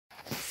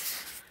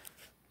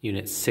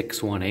Unit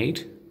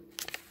 618,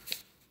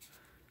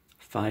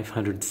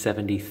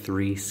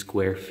 573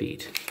 square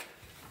feet.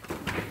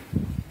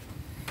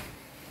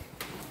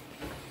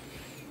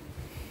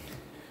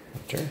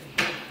 Enter.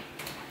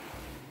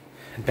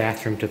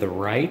 Bathroom to the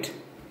right.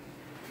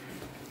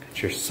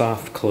 Got your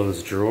soft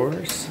closed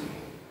drawers.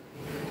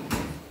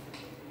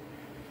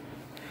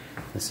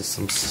 This is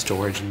some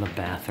storage in the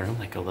bathroom,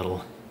 like a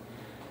little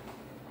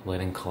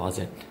linen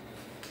closet.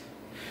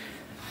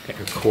 Got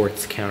your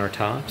quartz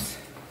countertops.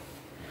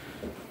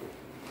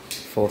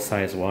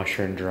 Full-size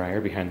washer and dryer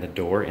behind the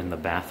door in the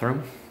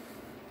bathroom.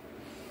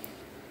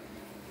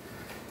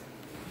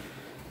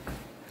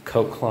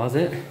 Coat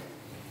closet.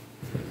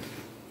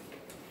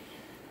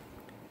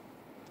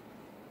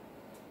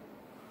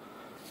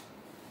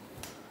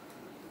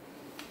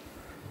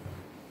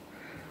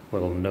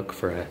 Little nook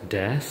for a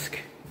desk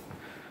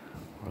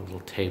or a little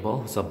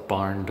table. It's a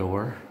barn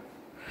door.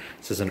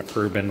 This is an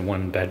urban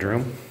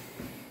 1-bedroom.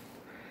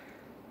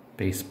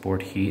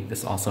 Baseboard heat.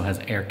 This also has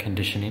air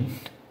conditioning.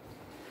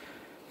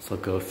 So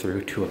I'll go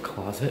through to a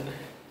closet.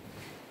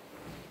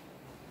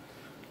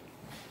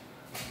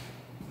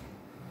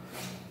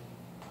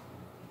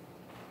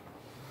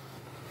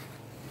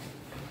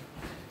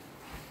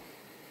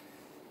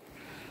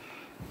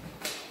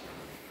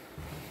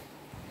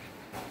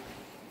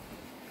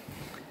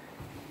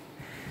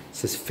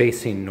 This is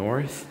facing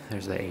north.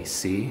 There's the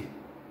AC.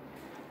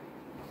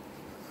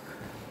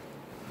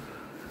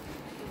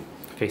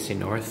 Facing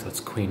north, so it's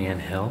Queen Anne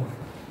Hill.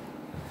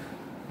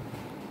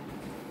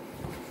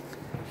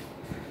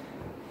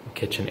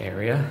 Kitchen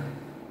area.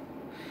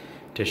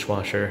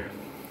 Dishwasher.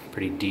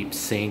 Pretty deep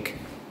sink.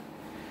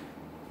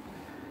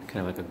 Kind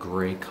of like a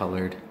gray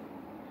colored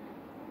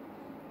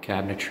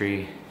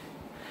cabinetry.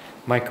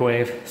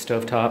 Microwave,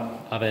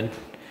 stovetop, oven,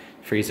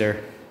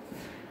 freezer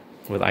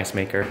with ice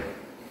maker.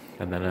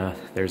 And then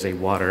there's a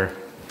water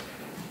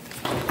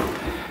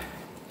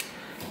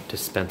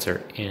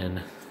dispenser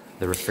in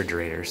the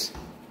refrigerators.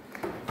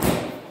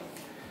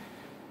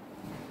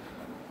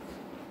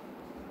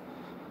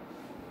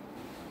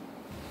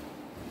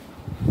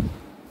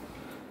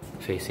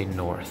 Facing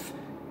north.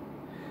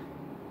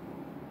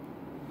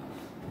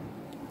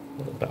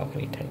 Little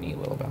balcony, tiny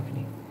little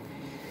balcony.